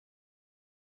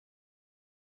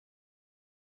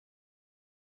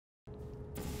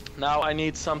now I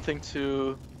need something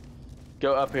to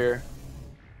go up here.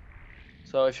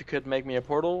 So if you could make me a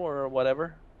portal or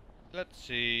whatever. Let's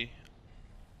see.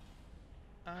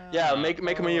 Yeah, make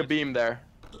me a beam there.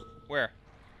 Where?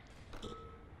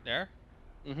 There?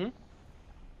 Mm-hmm.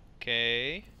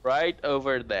 Okay. Right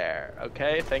over there.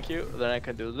 Okay, thank you. Then I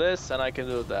can do this and I can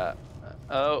do that.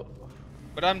 Oh.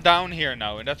 But I'm down here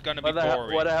now, and that's gonna be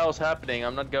boring. What the hell's happening?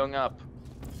 I'm not going up.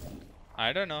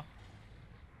 I don't know.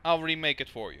 I'll remake it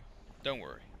for you. Don't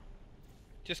worry.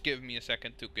 Just give me a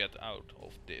second to get out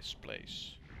of this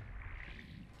place.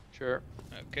 Sure.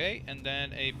 Okay, and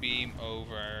then a beam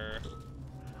over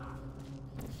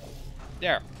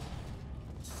there.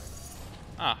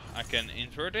 Ah, I can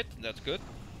invert it. That's good.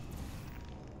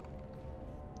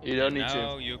 You don't need to.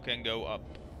 Now you can go up.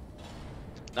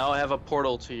 Now I have a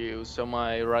portal to use, so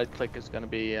my right click is gonna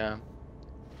be.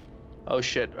 Oh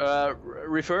shit.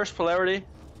 Reverse polarity.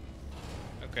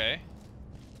 Okay.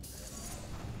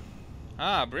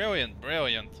 Ah, brilliant,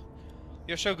 brilliant.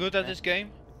 You're so good at this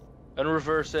game.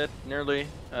 Unreverse it, nearly.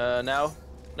 Now.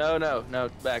 No.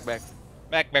 Back. Back.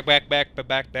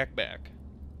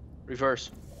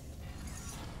 Reverse.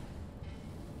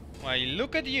 Why,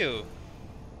 look at you.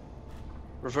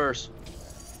 Reverse.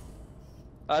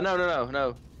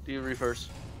 No. Do you reverse?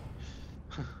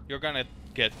 You're gonna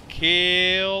get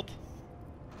killed.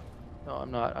 No,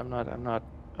 I'm not.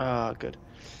 Ah, good.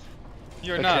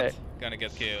 You're Okay. not gonna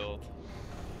get killed.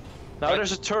 Now Right.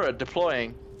 there's a turret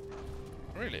deploying,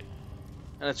 Really?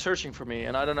 and it's searching for me,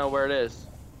 and I don't know where it is.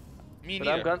 Me But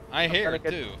neither. I hear it get,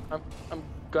 too. I'm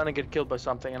gonna get killed by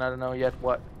something, and I don't know yet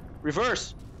what.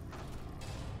 Reverse!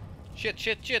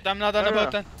 Shit. I'm not on the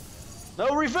boat then.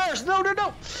 No, reverse! No!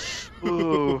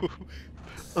 Ooh.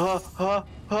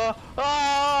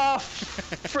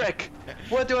 Frick!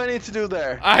 What do I need to do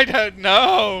there? I don't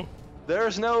know.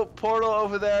 There's no portal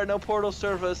over there, no portal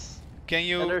service. Can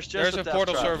you? And there's just a a death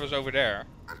portal trap. service over there.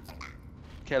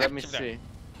 Okay, let me see.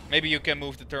 Maybe you can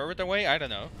move the turret away. I don't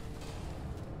know.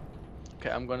 Okay,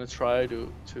 I'm gonna try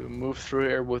to move through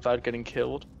here without getting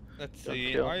killed. Let's Don't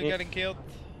see. kill Are you me. getting killed?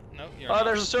 No, you're Oh, not.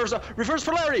 there's a service. Reverse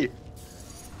polarity!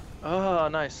 Oh,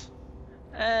 nice.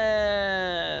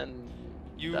 And...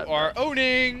 You that are bad.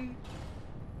 owning.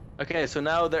 Okay, so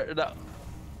now the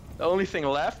only thing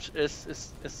left is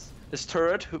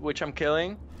turret, which I'm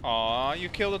killing. Aw, you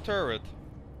killed a turret.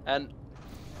 And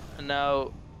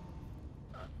now...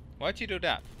 Why'd you do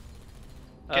that?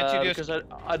 Can't you just... Because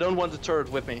I don't want the turret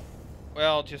with me.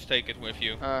 Well, just take it with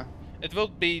you. Uh, It will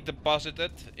be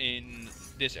deposited in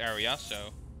this area,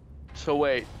 so... so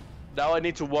wait. Now I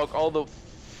need to walk all the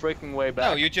freaking way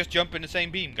back. No, you just jump in the same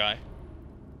beam, guy.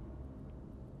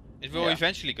 It will Yeah.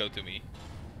 eventually go to me.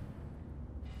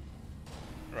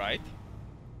 Right?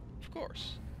 Of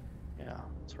course. Yeah,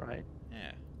 that's right.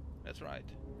 Yeah, that's right.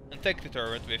 And take the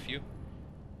turret with you.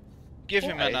 Give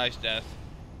him a Why? nice death.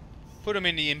 Put him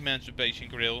in the emancipation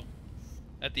grill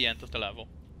at the end of the level.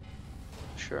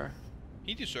 Sure.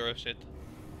 He deserves it.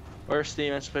 Where's the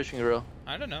emancipation grill?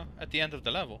 I don't know, at the end of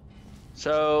the level.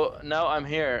 So now I'm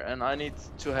here, and I need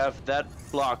to have that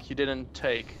block you didn't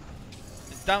take.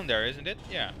 It's down there, isn't it?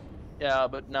 Yeah. Yeah,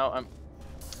 but now I'm.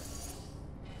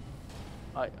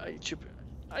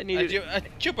 I need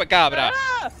it. Chupacabra!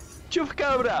 Ah!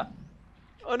 Chupacabra!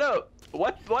 Oh no!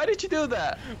 What? Why did you do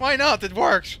that? Why not? It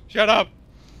works! Shut up!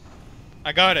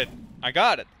 I got it! I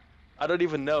got it! I don't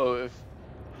even know if.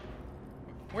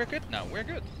 We're good now, we're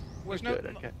good. We're There's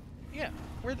good. Okay. Yeah,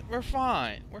 we're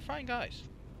fine. We're fine, guys.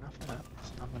 Nothing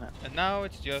happens. Nothing happens. And now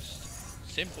it's just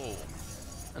simple.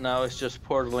 And now it's just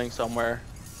portaling somewhere.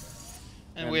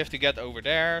 And we have to get over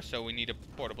there, so we need a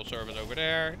portable service over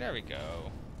there. There we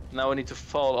go. Now we need to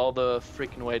fall all the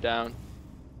freaking way down.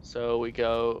 So we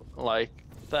go like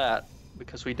that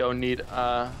because we don't need.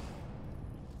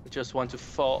 We just want to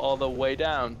fall all the way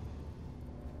down.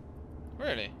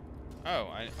 Really? Oh,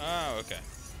 okay.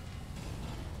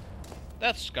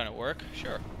 That's gonna work,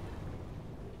 sure.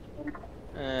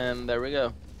 And there we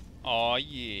go. Oh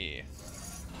yeah.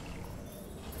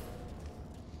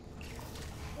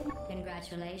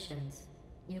 Congratulations.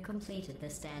 You completed the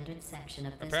standard section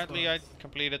of this Apparently course. I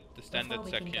completed the standard Before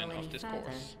we can section go any of this further,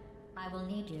 course. I will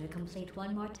need you to complete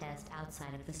one more test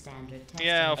outside of the standard test.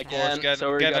 Yeah, of course, get so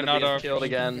we're gonna be another... killed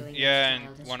again. Yeah,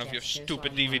 and one of your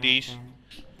stupid DVDs.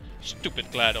 Stupid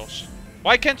GLaDOS.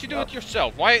 Why can't you do it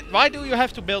yourself? Why do you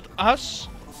have to build us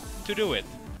to do it?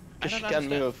 I Because she don't can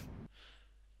understand. move.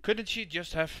 Couldn't she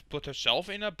just have put herself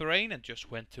in a brain and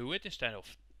just went to it instead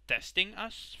of testing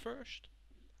us first?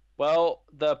 Well,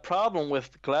 the problem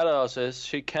with GLaDOS is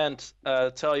she can't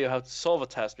tell you how to solve a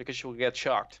test because she will get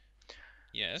shocked.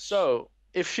 Yes. So,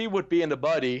 if she would be in the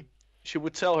body, she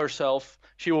would tell herself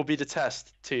she will be the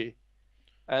test T,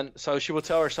 and so she will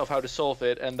tell herself how to solve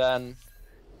it, and then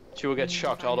she will We get need to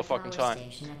shocked all find the a fucking power time.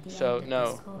 station at the So end of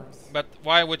no. this course. But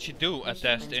why would she do a The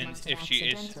test humans in must have if she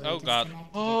is? accidentally Oh god. disconnected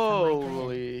it from my grid.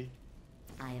 Holy.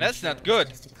 I am That's sure not it was good.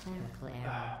 just a clerical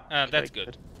error. That's Okay,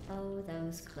 good. Oh,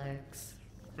 those clerks.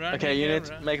 Okay, you need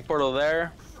to make a portal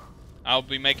there. I'll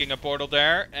be making a portal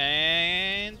there,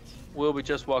 and We'll be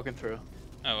just walking through,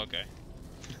 oh okay.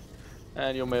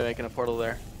 and you'll be making a portal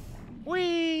there.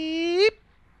 Weep.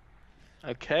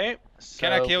 Okay. So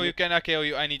Can I kill you? Can I kill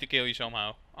you? I need to kill you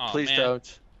somehow. Aw, Please man.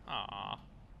 don't. Aw.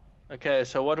 Okay,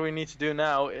 so what we need to do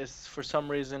now is, for some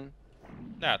reason,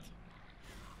 That.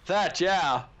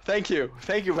 yeah. Thank you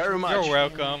very much. You're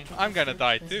welcome. I'm gonna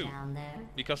die Was too. down there.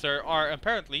 Because there are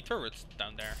apparently turrets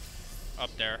down there.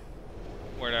 Up there.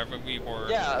 Wherever we were.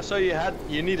 Yeah, so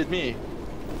you needed me,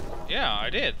 Yeah, I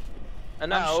did. and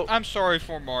now I'm sorry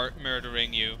for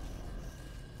murdering you.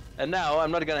 I'm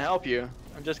not gonna help you.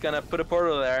 I'm just gonna put a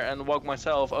portal there and walk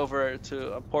myself over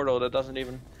to a portal that doesn't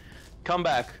even come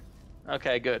back.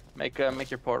 Okay, good. Make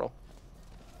your portal.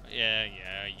 Yeah.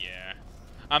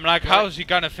 I'm like, how's he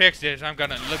gonna fix this? I'm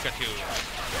gonna look at you.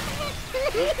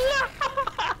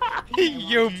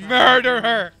 You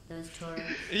murderer! Those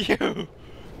tourists. You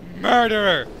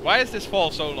murderer! Why is this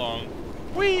fall so long?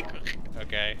 Weak.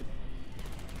 Okay.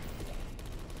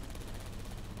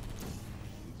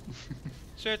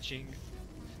 Searching.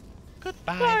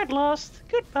 Goodbye. Target lost.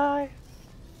 Goodbye.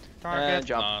 Target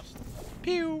jump. lost.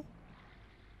 Pew.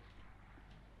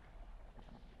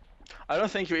 I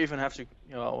don't think you even have to.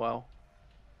 Oh well.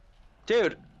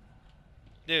 Dude,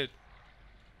 Dude.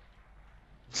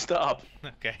 stop.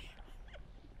 Okay.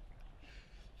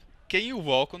 Can you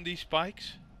walk on these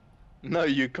spikes? No,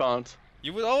 you can't.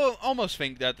 You would almost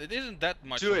think that it isn't that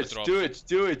much Do of a it. drop. Do it.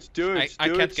 Do it. Do it. I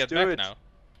do can't it, get do back it. now.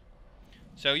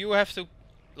 So you have to,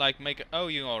 like, make a... Oh,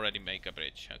 you already make a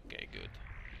bridge. Okay, good.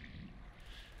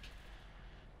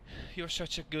 You're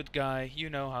such a good guy. You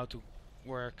know how to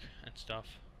work and stuff.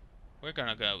 We're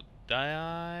gonna go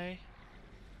die.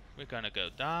 We're gonna go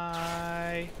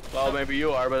die. Well, maybe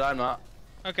you are, but I'm not.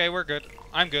 Okay, we're good.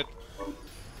 I'm good.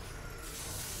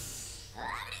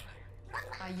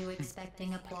 Are you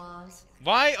expecting applause?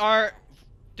 Why are...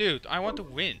 Dude, I want to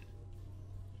win.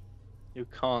 You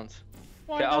can't.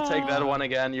 Why Okay, I'll take that not? one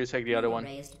again. You take the other You one.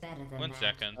 raised better than One that.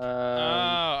 second. Um,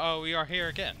 Oh, we are here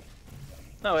again.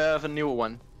 No, we have a new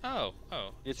one. Oh. You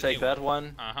it's a take new that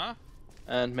one Uh-huh.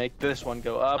 and make this one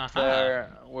go up Uh-huh. there.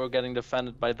 We're getting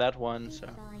defended by that one, so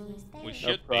We no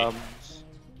should be. problems.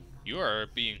 You are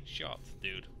being shot,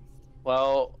 dude.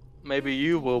 Well, maybe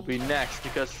you will be next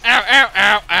because Ow, ow,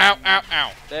 ow, ow, ow,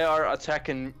 ow. they are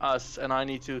attacking us, and I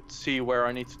need to see where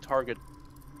I need to target.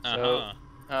 Uh-huh.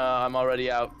 I'm already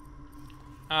out.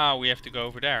 Ah, we have to go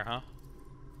over there, huh?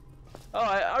 Oh,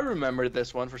 I remember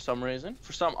this one for some reason.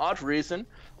 For some odd reason,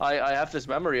 I have this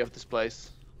memory of this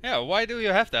place. Yeah, why do you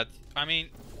have that? I mean,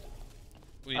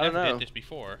 we I don't never know. did this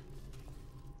before.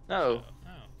 No.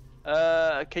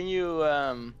 Oh. Can you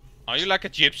Are you like a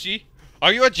gypsy?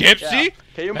 Are you a gypsy? Yeah.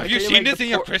 Can you Have can you seen make this the in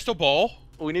your por- crystal ball?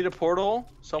 We need a portal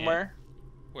somewhere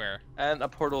Where? and a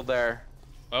portal there.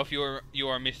 Well, if you are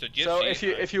Mr. Gypsy. So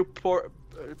if you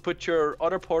put your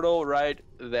other portal right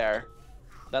there,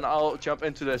 then I'll jump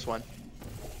into this one.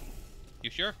 You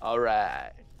sure? All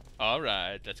right. All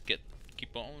right, let's keep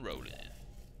on rolling.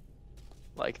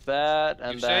 Like that,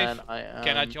 and You then safe?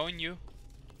 Can I join you?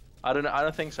 I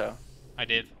don't think so. I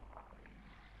did.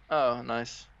 Oh,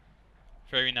 nice.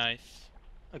 Very nice.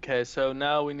 Okay, so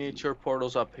now we need your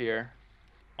portals up here.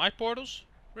 My portals?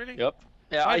 Really? Yep.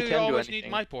 Yeah, Why I do you can do always anything.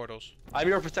 need my portals? I'm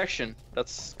your protection.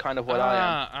 That's kind of what I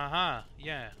am. Uh-huh.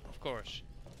 Yeah, of course.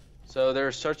 So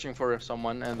they're searching for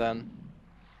someone, and then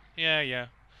Yeah.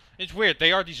 It's weird.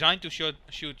 They are designed to shoot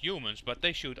humans, but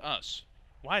they shoot us.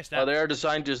 Why is that? they are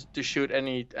designed to shoot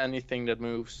anything that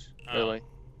moves. Oh. Really.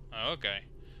 Oh, okay.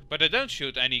 But they don't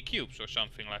shoot any cubes or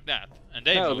something like that. And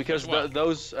they No, move because as well.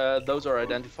 those are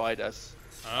identified as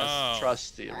Oh.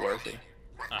 trustworthy.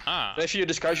 Aha. But if you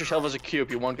disguise yourself as a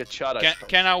cube, you won't get shot at.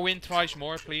 Can I win twice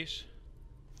more, please?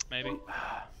 Maybe.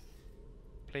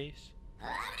 Please.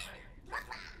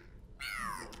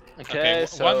 Okay,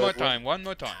 so one more time. One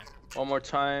more time. One more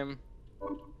time.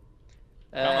 on.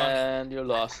 And you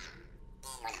lost.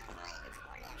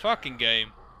 Fucking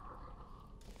game.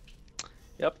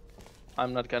 Yep.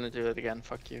 I'm not gonna do it again.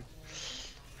 Fuck you.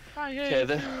 I Okay, hate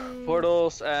the you.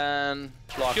 portals and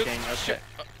blocking. Shoot. Okay.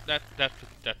 That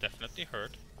definitely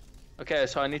hurt. Okay,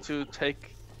 so I need to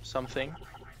take something.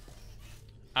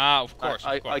 Ah, of course.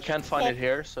 I of course. can't find it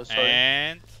here, so sorry.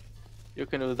 And You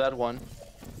can do that one.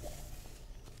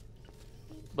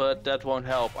 but that won't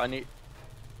help.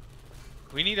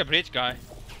 We need a bridge, guy.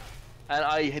 And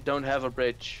I don't have a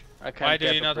bridge. I can't. Why do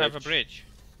get you not have a bridge?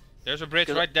 There's a bridge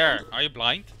right there. Are you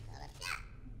blind?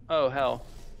 Oh hell.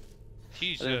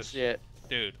 I didn't Jesus. see it.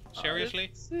 Dude, seriously?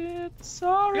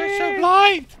 Sorry. You're so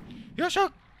blind! You're so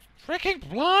freaking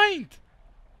blind!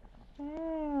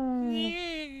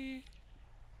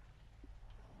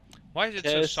 Why is it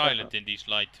so Okay, silent in these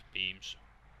light beams?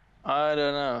 I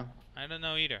don't know. I don't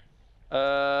know either.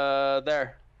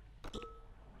 There.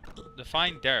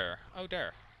 Define there. Oh,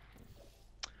 there.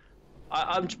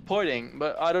 I'm pointing,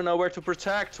 but I don't know where to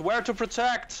protect. Where to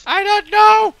protect? I don't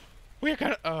know! We're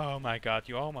gonna. Oh my god,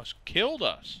 you almost killed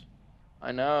us.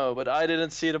 I know, but I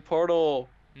didn't see the portal.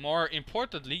 More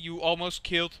importantly, you almost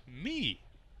killed me.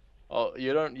 Oh,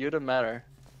 you don't matter.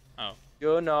 Oh.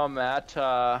 You no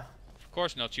matter. Of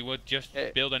course not, you would just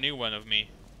Hey. build a new one of me.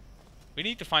 We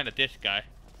need to find a disc, guy.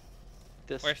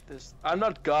 This. I'm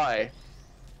not Guy.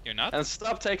 You're not? And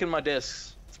stop taking my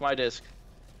discs. It's my disc.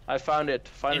 I found it.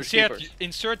 Find Insert, receivers.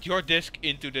 insert your disc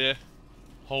into the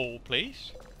hole,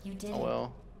 please. You did. Oh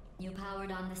well. You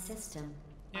powered on the system.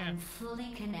 Yeah. I'm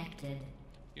fully connected.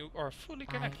 You are fully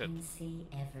I connected. can see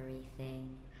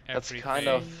everything. That's Everything. kind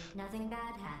of. Nothing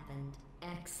bad happened.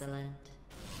 Excellent.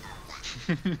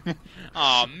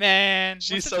 Aw, man.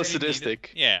 She's Was it so really needed?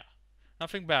 sadistic. Yeah.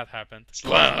 Nothing bad happened.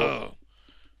 Whoa.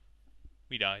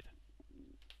 We died.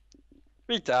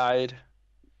 We died.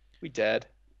 We dead.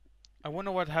 I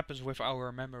wonder what happens with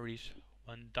our memories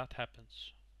when that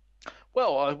happens.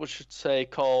 Well, I should say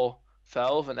call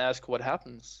Valve and ask what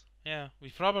happens. Yeah, we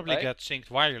probably Right? get synced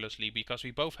wirelessly because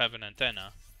we both have an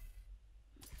antenna.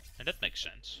 And that makes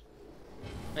sense.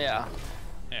 Yeah.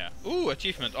 Yeah. Ooh,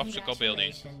 achievement, obstacle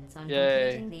building. Congratulations on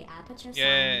Yay. completing the Aperture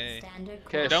Yay. Science Standard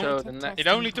Okay, Course so Limited the It testing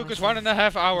only took us courses.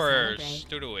 1.5 hours Celebrate.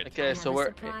 to do it. Okay, I so have a where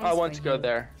surprise I want for to go you.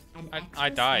 there. An I extra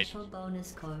died. special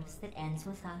bonus course that ends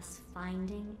with us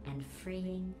finding and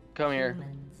freeing Come here.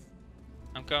 humans.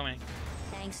 I'm coming.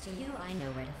 Thanks to you, I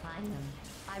know where to find them.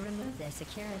 I removed their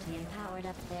security and powered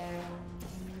up their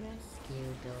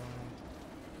rescue door.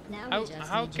 Now we just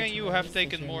How need can to you have release the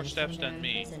taken more humans steps from their than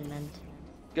me? imprisonment.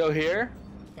 Go here.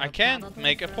 I They'll can't probably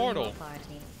make a throw you portal.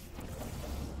 party.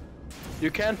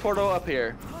 You can portal up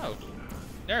here. Oh,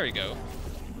 there you go.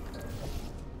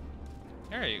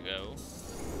 There you go.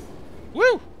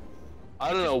 Woo!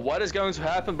 I don't know what is going to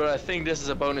happen, but I think this is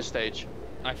a bonus stage.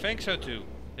 I think so too.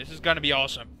 This is gonna be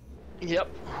awesome. Yep.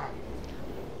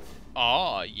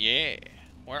 Oh yeah.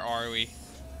 Where are we?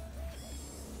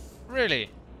 Really?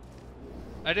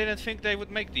 I didn't think they would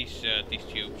make these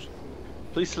tubes.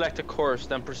 Please select a course,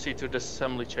 then proceed to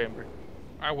disassembly chamber.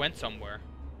 I went somewhere.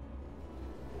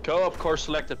 Go up course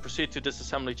selected, proceed to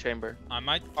disassembly chamber. I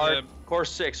might.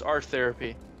 Course 6, art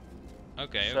therapy.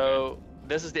 Okay. So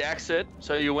this is the exit,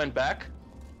 so you went back.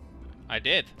 I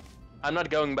did. I'm not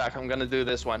going back, I'm gonna do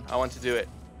this one. I want to do it.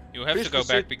 You have Please to go back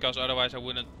proceed. because otherwise I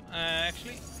wouldn't.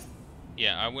 Actually,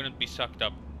 yeah, I wouldn't be sucked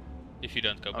up if you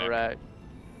don't go back. Alright.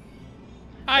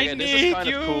 I Okay, this need is kind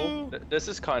you. of cool. This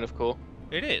is kind of cool.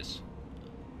 It is.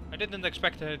 I didn't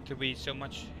expect it to be so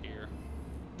much here.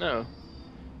 No.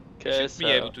 You Okay, should be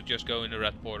able to just go in the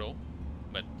red portal,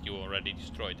 but you already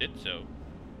destroyed it. So,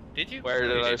 did you? where No,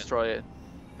 did you I didn't. destroy it?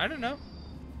 I don't know.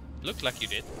 Looked like you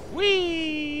did.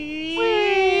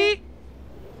 Whee!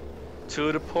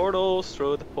 To the portals,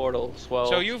 through the portals. Well.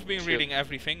 So you've been shoot. reading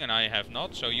everything and I have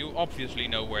not, so you obviously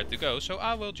know where to go, so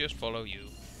I will just follow you.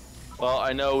 Well,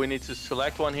 I know we need to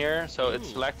select one here, so it's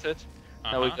Ooh. selected.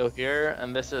 Now we Uh-huh. go here,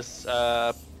 and this is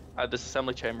a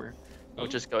disassembly chamber. We'll Ooh.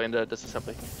 just go into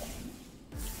disassembly.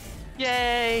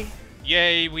 Yay!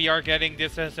 Yay, we are getting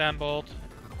disassembled.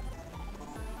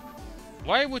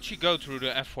 Why would she go through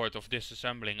the effort of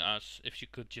disassembling us if she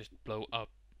could just blow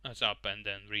us up and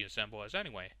then reassemble us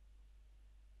anyway?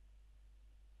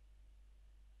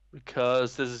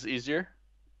 Because this is easier.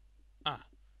 Ah,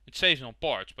 it saves on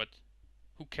parts, but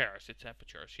who cares? It's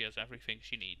Aperture. She has everything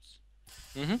she needs.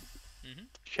 Mm-hmm. Mhm.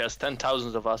 She has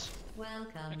 10,000 of us.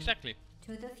 Welcome Exactly.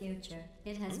 to the future.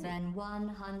 It has been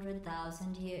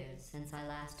 100,000 years since I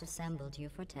last assembled you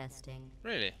for testing.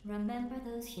 Really? Remember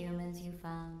those humans you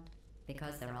found?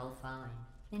 Because they're all fine.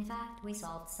 In fact, we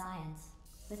solved science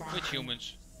without Which them.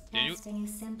 humans? Did you? Testing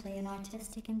is simply an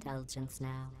artistic indulgence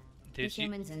now. The Did you?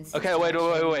 humans insist Okay, on wait.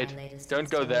 sharing my latest Don't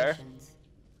go there. installations.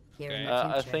 Here in Okay. the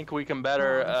I future, think we can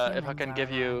better all if I humans can are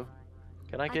give you. alive.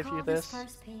 Can I give call you this?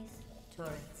 first piece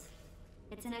turrets.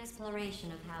 It's an exploration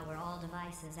of how we're all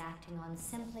devices acting on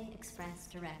simply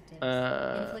expressed directives,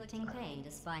 inflicting pain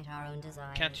despite our own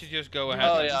desires. Can't you just go You're ahead?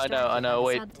 Oh not yeah, I know. distracted by the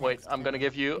Wait. subtext, I'm gonna though,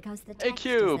 give you because the a text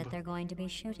is cube. that they're going to be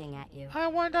shooting at you. I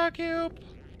want a cube.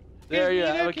 There you me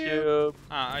have the a cube.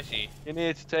 Ah, I see. You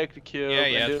need to take the cube. Yeah,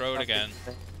 and yeah, do throw it something. again.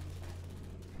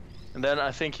 And then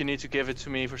I think you need to give it to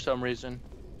me for some reason.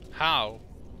 How?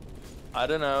 I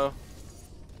don't know.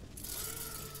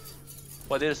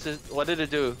 What is this? What did it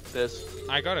do? This.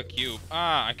 I got a cube.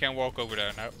 Ah, I can walk over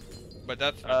there now. But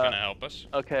that's not gonna help us.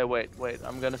 Okay, wait.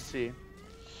 I'm gonna see.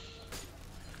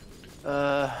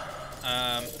 Yeah,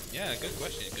 good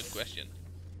question.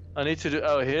 I need to do.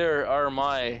 Oh, here are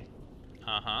my.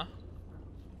 Uh-huh.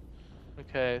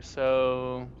 Okay,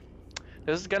 so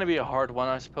this is gonna be a hard one,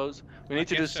 I suppose. We need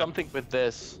to do guess so. something with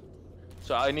this.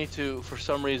 So I need to, for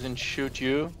some reason, shoot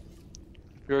your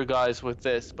guys with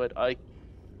this, but I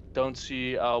don't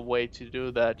see a way to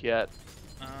do that yet.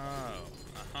 Oh,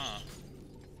 uh-huh.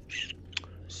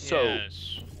 So,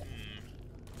 Yes.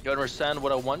 you understand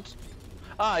what I want?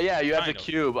 Ah, yeah, you have the Kind of.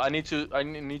 cube. I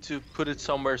need to put it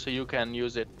somewhere so you can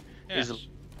use it Yes. easily.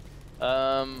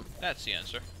 That's the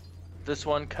answer. This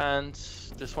one can't.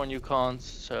 This one you can't.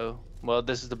 So, well,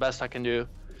 this is the best I can do.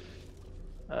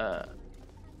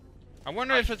 I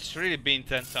wonder if it's really been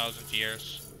 10,000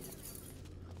 years.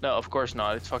 No, of course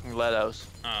not. It's fucking Letos.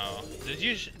 Oh,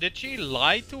 did she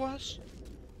lie to us?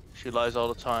 She lies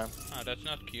all the time. Ah, that's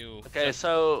not cute. Okay,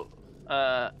 so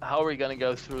how are we gonna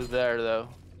go through there though?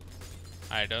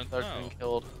 I don't Without know. being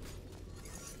killed.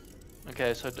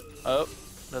 Okay, so oh,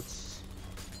 that's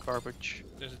garbage.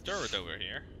 There's a turret over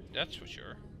here. That's for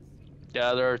sure.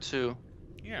 Yeah, there are two.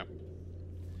 Yeah.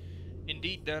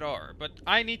 Indeed there are. But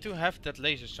I need to have that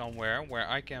laser somewhere where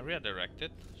I can redirect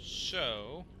it.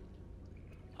 So,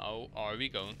 how are we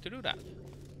going to do that?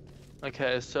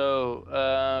 Okay, so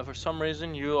for some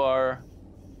reason you are.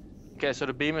 Okay, so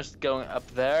the beam is going up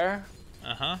there.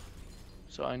 Uh-huh.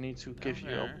 So I need to give you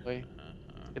there. a way.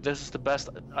 If this is the best,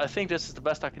 I think this is the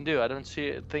best I can do. I don't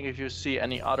think if you see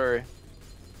any other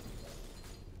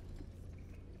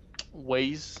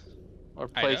ways or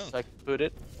places I can put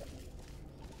it.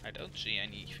 I don't see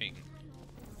anything.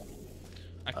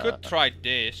 I could try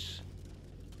this.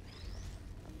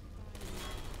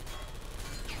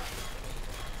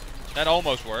 That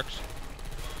almost works.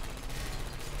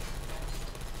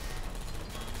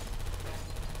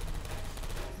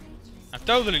 I'm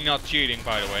totally not cheating,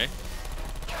 by the way.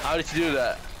 How did you do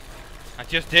that? I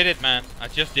just did it, man. I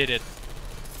just did it.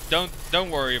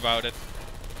 Don't worry about it.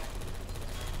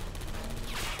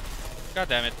 God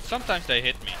damn it. Sometimes they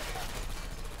hit me.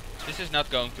 This is not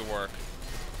going to work.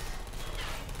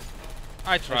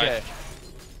 I tried. Okay.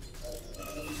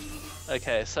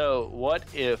 Okay, so what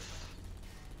if?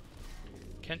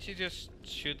 Can't you just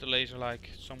shoot the laser like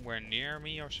somewhere near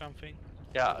me or something?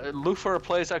 Yeah, look for a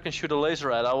place I can shoot a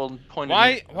laser at. I will point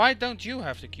it. Why don't you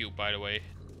have the cube, by the way?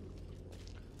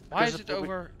 Why Because is it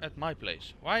over at my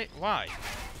place? Why?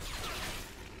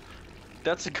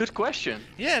 That's a good question.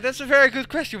 Yeah, that's a very good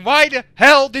question. Why the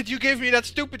hell did you give me that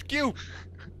stupid cube?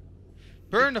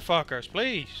 Burn the fuckers,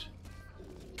 please.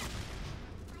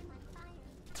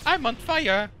 I'm on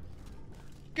fire.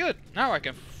 Good. Now I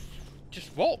can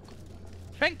just walk.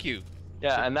 Thank you.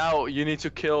 Yeah, So- and now you need to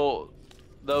kill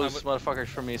those motherfuckers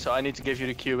for me, so I need to give you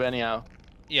the cube anyhow.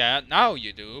 Yeah, now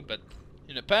you do, but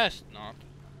in the past, not.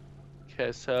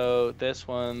 Okay, so this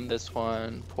one,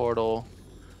 portal,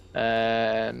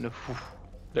 and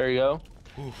there you go.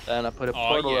 Oof. Then I put a Oh,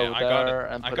 portal yeah, over I got there,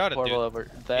 it. and I put got a it, portal dude.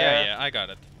 over there. Yeah, I got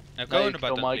it. Now Now go you on the kill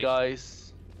button, my please.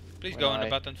 guys. Please when go on the I-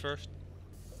 button first.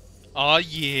 Oh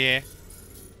yeah.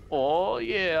 Oh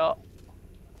yeah.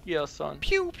 Yeah, son.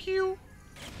 Pew pew.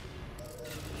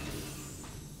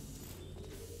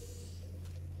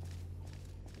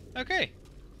 Okay.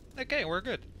 Okay, we're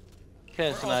good.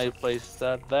 Okay, so now you place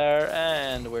that there,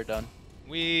 and we're done.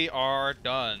 We are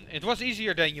done. It was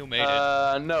easier than you made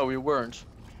it. No, we weren't.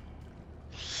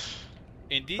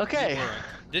 Indeed, okay. you weren't.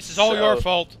 This is all your So-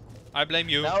 fault. I blame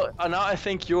you. Now I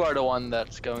think you are the one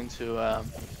that's going to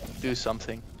do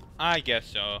something. I guess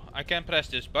so. I can press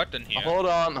this button here. Hold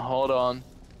on.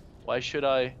 Why should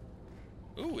I?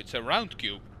 Ooh, it's a round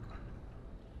cube.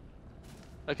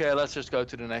 Okay, let's just go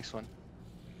to the next one.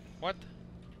 What?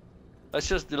 Let's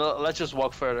just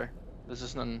walk further. This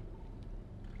is none.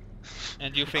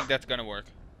 And you think that's gonna work?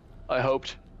 I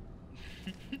hoped.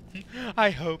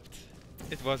 I hoped.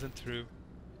 It wasn't true.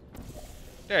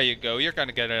 There you go. You're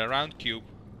gonna get a round cube.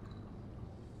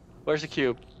 Where's the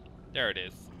cube? There it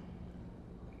is.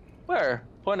 Where?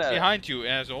 Point at it. Behind you,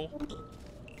 asshole.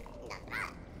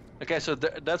 Okay, so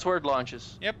that's where it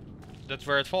launches. Yep. That's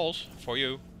where it falls. For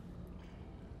you.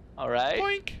 Alright.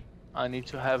 Boink. I need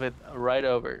to have it right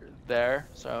over there.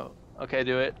 So, okay,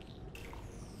 do it.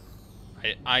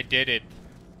 I did it.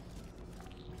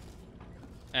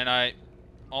 And I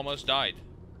almost died.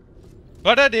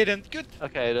 But I didn't. Good.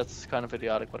 Okay, that's kind of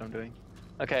idiotic what I'm doing.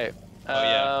 Okay. Oh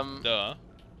yeah. Duh.